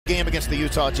game against the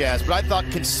Utah Jazz, but I thought,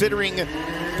 considering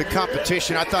the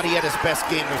competition, I thought he had his best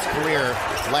game of his career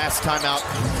last time out,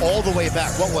 all the way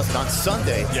back, what was it, on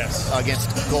Sunday? Yes.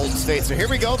 Against Golden State. So here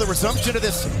we go, the resumption of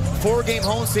this 4-game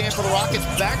homestand for the Rockets,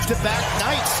 back-to-back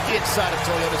nights inside of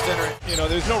Toyota Center. You know,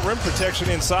 there's no rim protection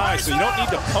inside, so you don't need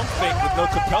to pump fake with no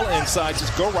Capella inside.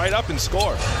 Just go right up and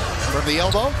score. From the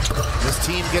elbow, this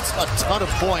team gets a ton of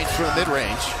points from the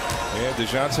mid-range. Yeah,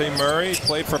 DeJounte Murray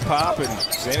played for Pop, and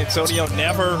San Antonio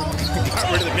never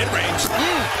got rid of the mid-range.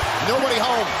 Nobody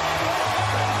home.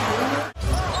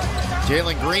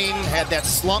 Jalen Green had that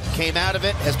slump, came out of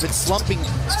it, has been slumping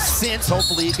since.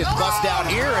 Hopefully he can bust out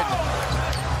here.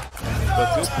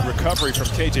 But good recovery from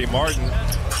KJ Martin.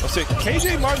 I'll say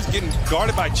KJ Martin's getting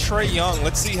guarded by Trae Young.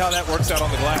 Let's see how that works out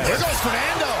on the glass. Here goes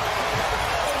Fernando.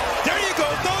 There you go,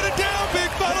 throw it down,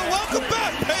 big fella. Welcome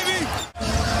back, baby.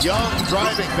 Young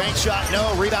driving, bank shot, no.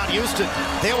 Rebound Houston.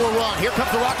 They will run. Here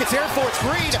comes the Rockets Air Force.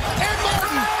 Green and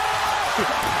Martin.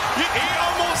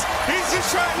 He's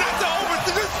just trying not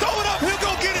to just throw it up. He'll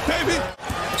go get it, baby.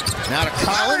 Now to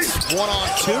Collins,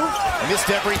 1-on-2. Missed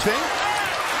everything.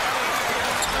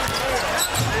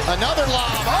 Another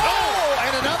lob. Oh,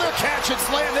 and another catch and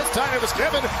slam. This time it was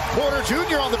Kevin Porter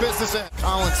Jr. on the business end.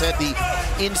 Collins had the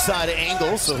inside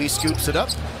angle, so he scoops it up.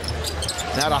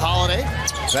 Now to Holiday.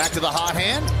 Back to the hot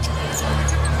hand.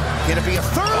 Gonna be a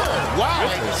third. Wow,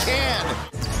 it can.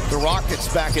 The Rockets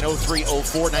back in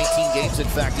 03-04, 19 games. In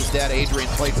fact, his dad, Adrian,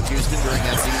 played with Houston during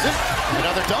that season.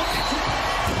 Another dunk.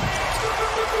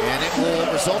 And it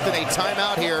will result in a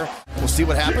timeout here. We'll see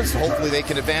what happens. Hopefully they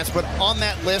can advance. But on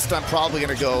that list, I'm probably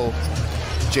going to go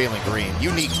Jalen Green.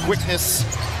 You need quickness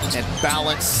and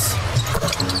balance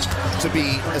to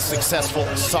be a successful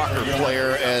soccer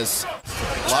player, as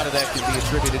a lot of that can be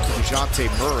attributed to DeJounte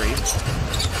Murray.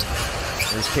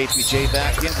 There's KPJ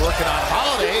back in, working on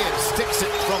Holiday, and sticks it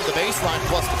from the baseline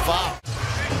plus the foul.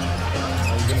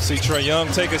 You're going to see Trae Young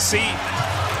take a seat.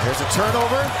 There's a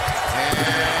turnover and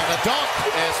a dunk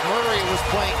as Murray was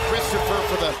playing Christopher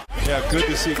for the... Yeah, good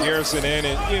to see Garrison in.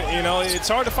 And, you know, it's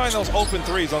hard to find those open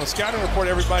threes. On the scouting report,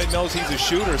 everybody knows he's a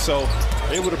shooter, so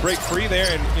able to break free there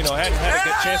and, you know, hadn't had a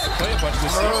good chance to play a bunch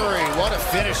this season. Murray, what a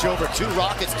finish over two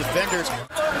Rockets defenders.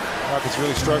 Rockets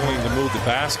really struggling to move the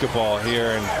basketball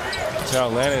here, and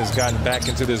Atlanta has gotten back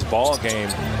into this ball game.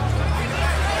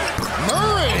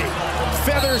 Murray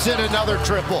feathers in another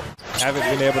triple. Haven't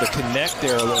been able to connect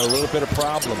there, a little bit of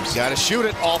problems. Got to shoot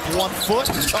it off 1 foot,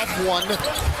 tough one.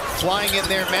 Flying in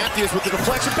there, Matthews with the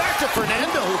deflection. Back to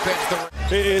Fernando, who bends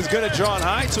the... It is going to draw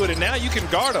high to it, and now you can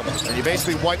guard him. And you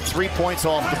basically wiped 3 points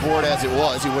off the board as it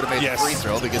was. He would have made the free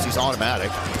throw because he's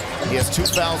automatic. He has 2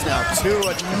 fouls now.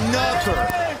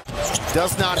 Another.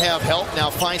 Does not have help, now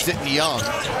finds it in Young.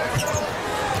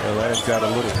 Atlanta's got a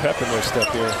little pep in their step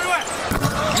here.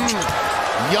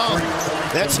 Young,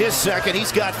 that's his second.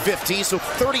 He's got 15, so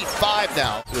 35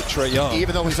 now. With Trae Young.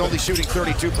 Even though he's only shooting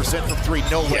 32% from 3,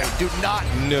 no way. Do not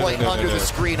play under the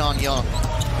screen on Young.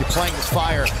 You're playing with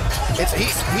fire.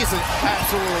 He's an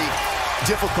absolutely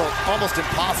difficult, almost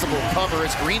impossible cover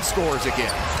as Green scores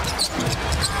again.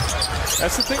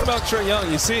 That's the thing about Trae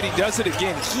Young. You see it, he does it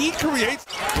again. He creates.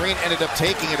 Green ended up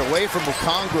taking it away from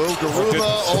Mukongo.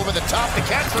 Garuba over the top to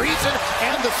catch for Eason,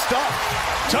 and the stuff.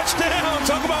 Touchdown.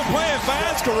 Talk about playing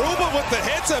fast. Garuba with the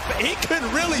heads up. He could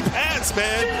really pass,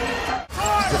 man.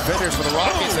 Defenders for the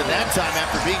Rockets at that time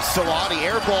after being Salati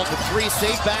airballed the 3,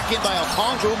 saved back in by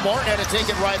Okongwu. Martin had to take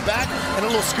it right back, and a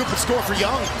little scoop and score for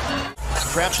Young.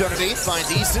 Traps underneath, finds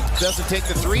Eason, doesn't take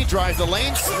the 3, drives the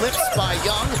lane, slips by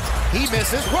Young. He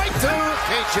misses right to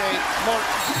KJ Martin.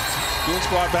 Doing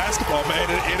squad basketball, man.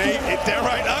 It ain't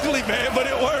downright ugly, man, but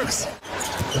it works.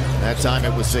 That time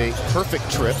it was a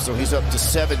perfect trip, so he's up to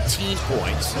 17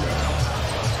 points.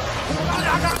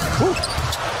 Whew.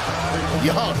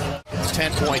 Young,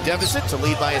 10-point deficit to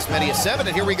lead by as many as 7,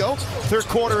 and here we go. Third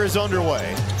quarter is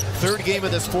underway. Third game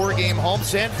of this 4-game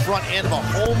homestand, front end of a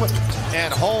home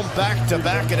and home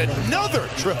back-to-back, and another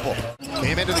triple.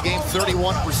 Came into the game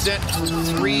 31%,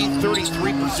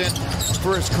 33%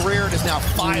 for his career, and is now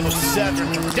 5 of 7.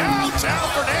 Downtown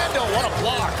Fernando, what a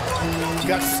block.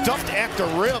 Got stuffed at the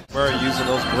rim. Murray using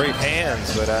those great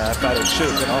hands, but I thought it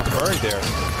should have been off Murray there.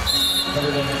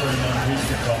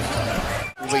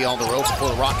 On the road before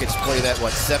the Rockets play that,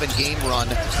 7-game run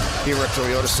here at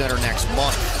Toyota Center next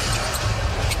month.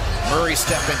 Murray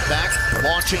stepping back,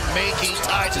 launching, making,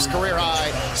 ties his career high.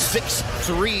 6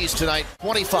 threes tonight,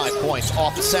 25 points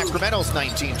off of Sacramento's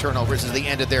 19 turnovers as they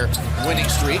ended their winning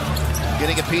streak.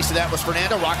 Getting a piece of that was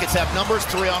Fernando. Rockets have numbers,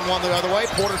 3-on-1 the other way.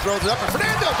 Porter throws it up, and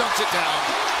Fernando dunks it down.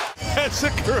 That's a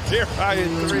career high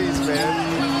in threes,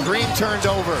 man. Green turned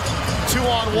over.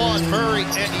 2-on-1. Murray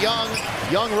and Young.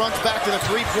 Young runs back to the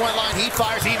three-point line. He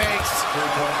fires. He makes.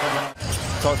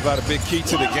 Talked about a big key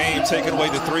to the game, taking away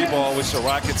the three ball, which the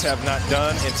Rockets have not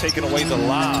done, and taking away the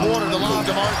lob. Porter, the lob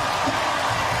to Martin.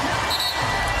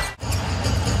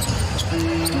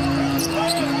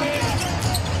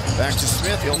 Back to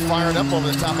Smith. He'll fire it up over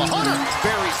the top of Hunter.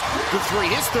 Buries the three.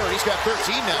 His third. He's got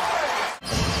 13 now.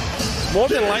 More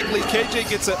than likely, KJ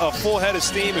gets a full head of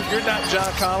steam. If you're not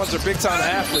John Collins or big-time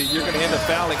athlete, you're going to end up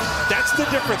fouling. That's the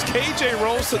difference. KJ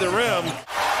rolls to the rim.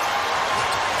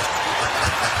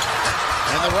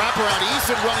 And the wraparound,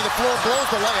 Eason running the floor, blows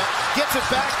the layup, gets it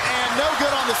back, and no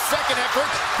good on the second effort.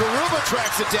 Garuba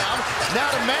tracks it down. Now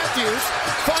to Matthews,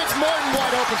 finds Martin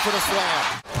wide open for the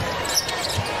slam.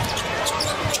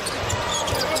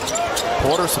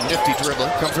 Porter, some nifty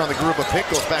dribbling, comes around the Garuba pick,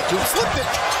 goes back to him, slipped it,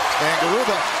 and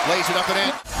Garuba lays it up and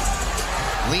in.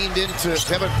 Leaned into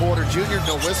Kevin Porter Jr.,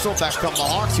 no whistle. Back come the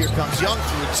Hawks. Here comes Young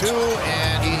through two,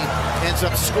 and he ends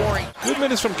up scoring. Good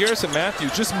minutes from Garrison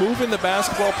Matthews, just moving the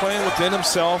basketball, playing within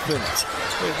himself, and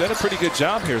they've done a pretty good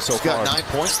job here so far. He's got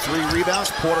 9 points, 3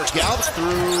 rebounds. Porter gallops through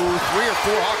 3 or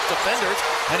 4 Hawks defenders,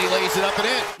 and he lays it up and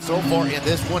in. So far in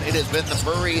this one, it has been the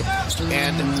Murray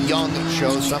and Young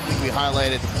show, something we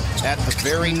highlighted at the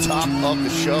very top of the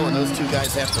show, and those two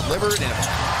guys have delivered. And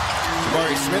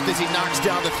Jabari Smith as he knocks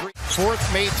down the three. Fourth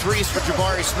made threes for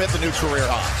Jabari Smith, a new career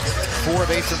high. 4 of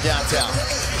 8 from downtown.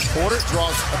 Porter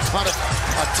draws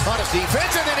a ton of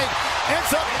defense, and then it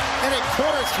ends up in a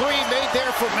corner three made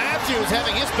there for Matthews,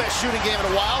 having his best shooting game in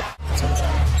a while.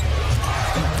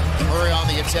 Murray on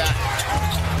the attack.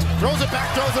 Throws it back,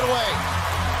 throws it away.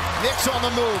 Knicks on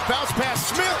the move. Bounce pass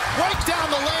Smith, right down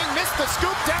the lane, missed the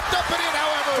scoop, tapped up and in,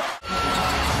 however.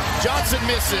 Johnson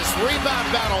misses.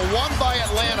 Rebound battle won by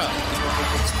Atlanta.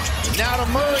 Now to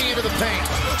Murray into the paint.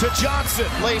 To Johnson.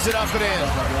 Lays it up and in.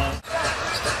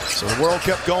 So the World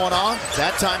Cup going on.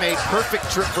 That time a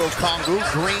perfect trip for Okongwu.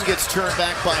 Green gets turned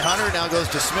back by Hunter. Now goes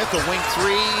to Smith. A wing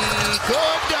three.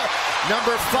 Good.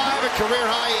 Number 5, a career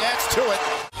high. He adds to it.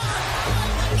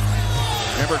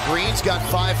 Remember, Green's got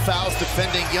 5 fouls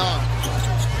defending Young.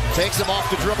 Takes him off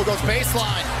the dribble. Goes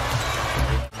baseline.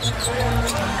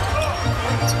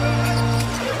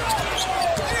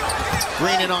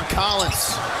 Green in on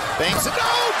Collins. Banks it.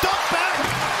 No! Dunk back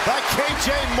by KJ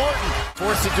Morton.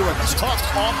 Forced into a tough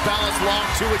off-balance long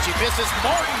two, which he misses.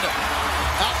 Morton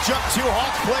out-jumped 2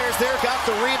 Hawk players there. Got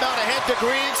the rebound ahead to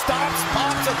Green. Stops,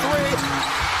 pops a 3.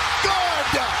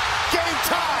 Good! Game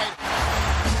tied.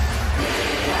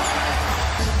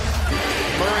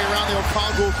 Murray around the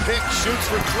Okongwu pick. Shoots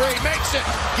for 3. Makes it.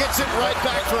 Gets it right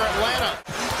back for Atlanta.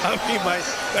 I mean, my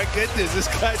goodness, this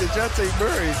guy, DeJounte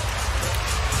Murray.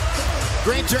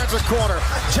 Green turns the corner.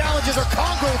 Challenges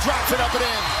Okongwu, drops it up and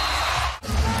in.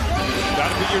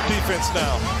 Gotta be your defense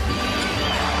now.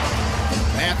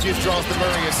 Matthews draws the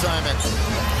Murray assignment.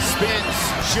 Spins,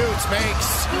 shoots,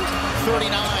 makes 39.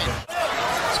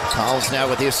 Collins now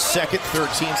with his second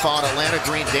 13th foul on Atlanta.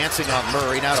 Green dancing on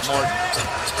Murray. Now to Martin.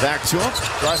 Back to him.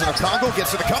 Drives in Okongwu,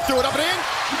 gets to the cup, threw it up and in.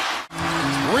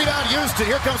 Rebound Houston.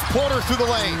 Here comes Porter through the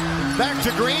lane. Back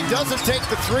to Green. Doesn't take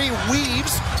the 3.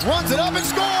 Weaves. Runs it up and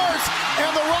scores.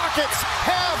 And the Rockets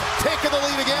have taken the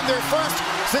lead again. Their first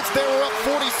since they were up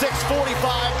 46-45.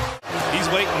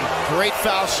 He's waiting. Great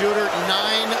foul shooter.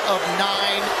 9 of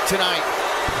 9 tonight.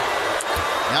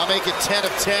 Now make it 10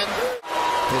 of 10.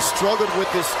 Has struggled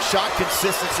with his shot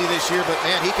consistency this year, but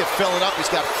man, he could fill it up. He's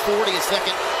got 40 a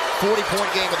second, 40-point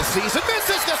game of the season.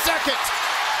 Misses the second.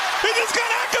 He just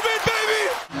got Ackerman, baby!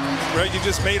 Right, you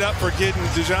just made up for getting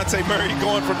DeJounte Murray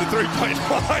going from the 3-point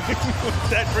line with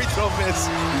that free throw miss.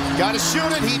 Got to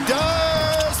shoot it. He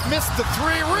does. Missed the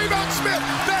 3. Rebound Smith.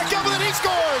 Back up and then he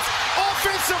scores.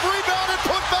 Offensive rebound and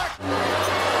put back.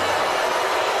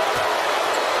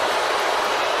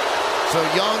 So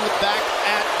Young back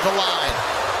at the line.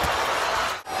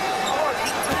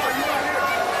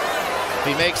 If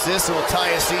he makes this, it will tie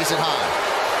a season high.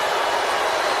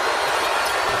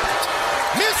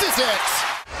 Misses it!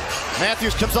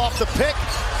 Matthews comes off the pick,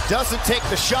 doesn't take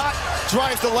the shot,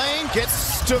 drives the lane,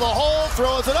 gets to the hole,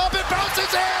 throws it up, it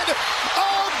bounces in!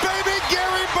 Oh, baby,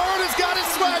 Gary Bird has got his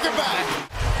swagger back.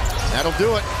 That'll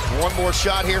do it. One more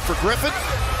shot here for Griffin.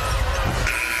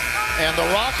 And the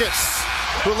Rockets,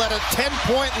 who let a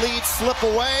 10-point lead slip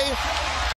away,